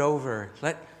smooth it over.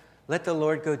 Let the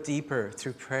Lord go deeper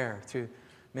through prayer, through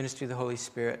ministry of the Holy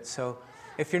Spirit. So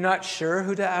if you're not sure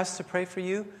who to ask to pray for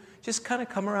you, just kind of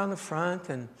come around the front,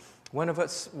 and one of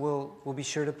us will be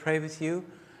sure to pray with you.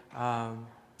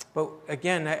 But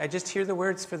again, I just hear the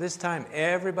words for this time.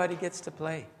 Everybody gets to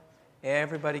play.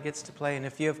 Everybody gets to play. And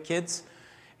if you have kids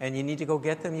and you need to go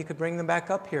get them, you could bring them back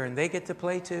up here, and they get to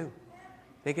play too.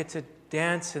 They get to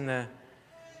dance and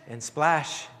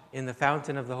splash in the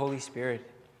fountain of the Holy Spirit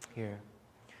here.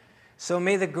 So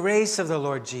may the grace of the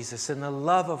Lord Jesus and the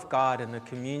love of God and the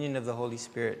communion of the Holy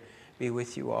Spirit be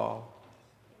with you all.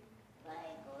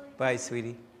 Bye,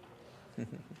 sweetie.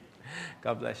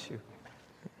 God bless you.